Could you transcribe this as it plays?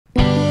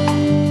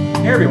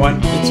Hey everyone,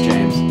 it's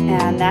James.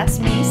 And that's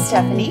me,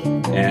 Stephanie.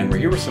 And we're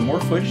here with some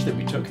more footage that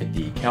we took at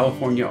the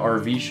California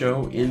RV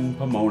show in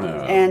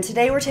Pomona. And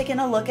today we're taking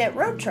a look at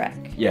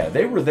Roadtrek. Yeah,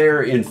 they were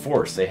there in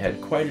force. They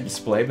had quite a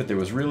display, but there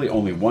was really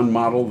only one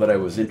model that I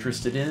was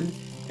interested in,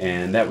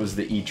 and that was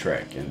the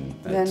ETrek, and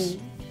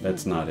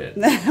that's not it.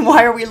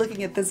 Why are we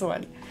looking at this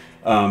one?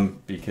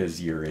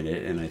 Because you're in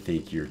it, and I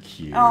think you're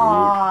cute.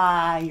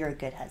 Aw, you're a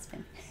good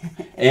husband.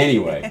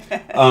 Anyway,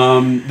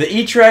 the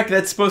ETrek,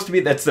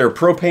 that's their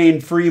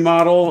propane-free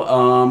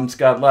model. It's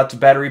got lots of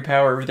battery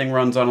power. Everything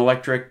runs on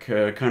electric,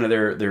 kind of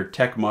their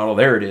tech model.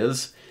 There it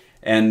is.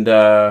 And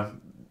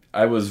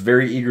I was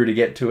very eager to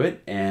get to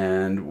it.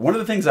 And one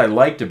of the things I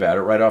liked about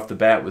it right off the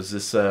bat was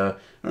this, I don't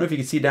know if you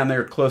can see down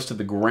there close to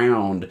the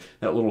ground,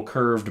 that little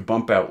curved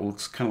bump out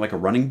looks kind of like a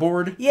running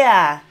board.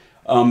 Yeah.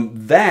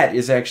 That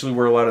is actually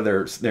where a lot of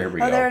their, there we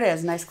go. Oh, there it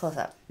is. Nice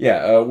close-up.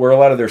 Yeah, where a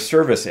lot of their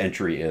service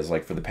entry is,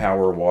 like for the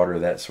power, water,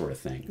 that sort of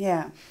thing.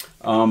 Yeah.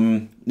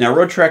 Now,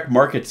 Roadtrek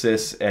markets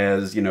this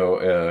as, you know,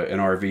 an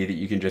RV that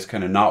you can just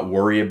kind of not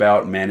worry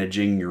about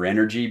managing your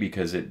energy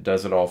because it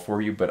does it all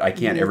for you, but I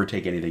can't ever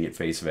take anything at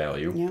face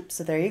value. Yep,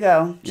 so there you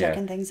go,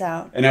 checking things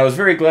out. And I was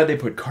very glad they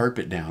put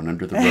carpet down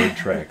under the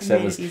Roadtreks.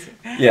 That was,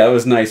 yeah, it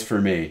was nice for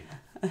me.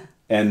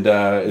 And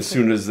as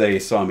soon as they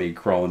saw me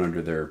crawling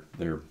under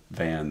their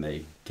van,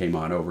 they came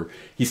on over.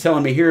 He's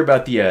telling me here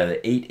about the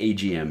 8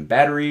 AGM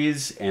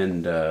batteries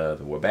and the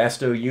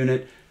Webasto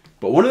unit.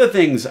 But one of the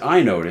things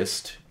I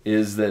noticed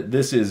is that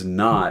this is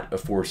not a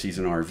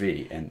four-season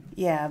RV. And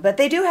yeah, but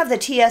they do have the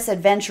TS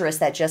Adventurous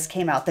that just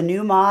came out, the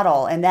new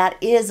model, and that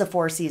is a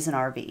four-season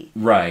RV.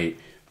 Right,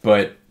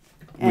 but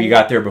we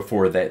got there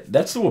before that.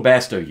 That's the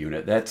Webasto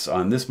unit. That's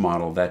on this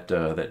model that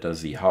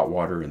does the hot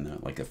water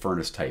and like a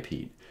furnace-type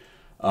heat.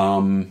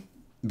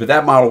 But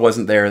that model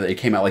wasn't there. It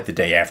came out like the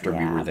day after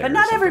we were there. But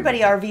not everybody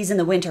RVs in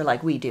the winter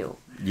like we do.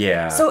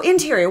 Yeah. So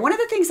interior, one of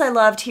the things I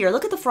loved here,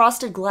 look at the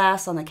frosted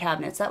glass on the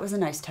cabinets. That was a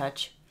nice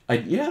touch.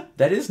 Yeah,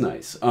 that is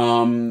nice.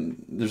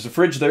 There's a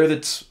fridge there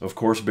that's, of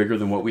course, bigger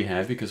than what we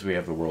have because we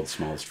have the world's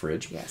smallest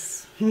fridge.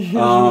 Yes.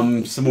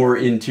 Some more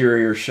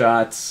interior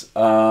shots.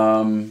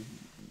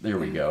 There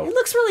we go. It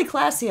looks really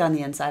classy on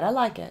the inside. I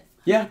like it.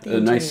 Yeah,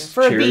 a nice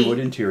cherry wood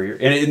interior.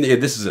 And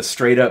this is a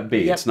straight up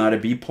B. Yep. It's not a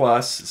B+,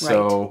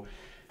 so,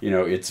 you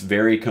know, it's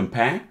very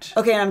compact.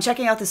 Okay, and I'm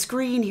checking out the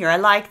screen here. I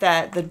like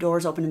that the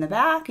doors open in the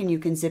back and you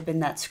can zip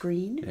in that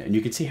screen. Yeah, and you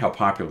can see how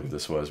popular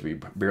this was. We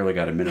barely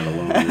got a minute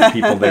alone. There were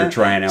people there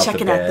trying out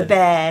checking the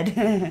bed.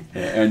 Checking out the bed.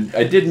 Yeah, and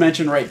I did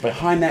mention right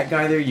behind that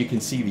guy there, you can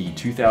see the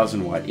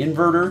 2,000 watt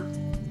inverter.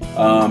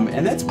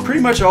 And that's pretty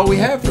much all we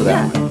have for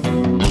that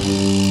one.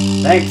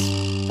 Thanks.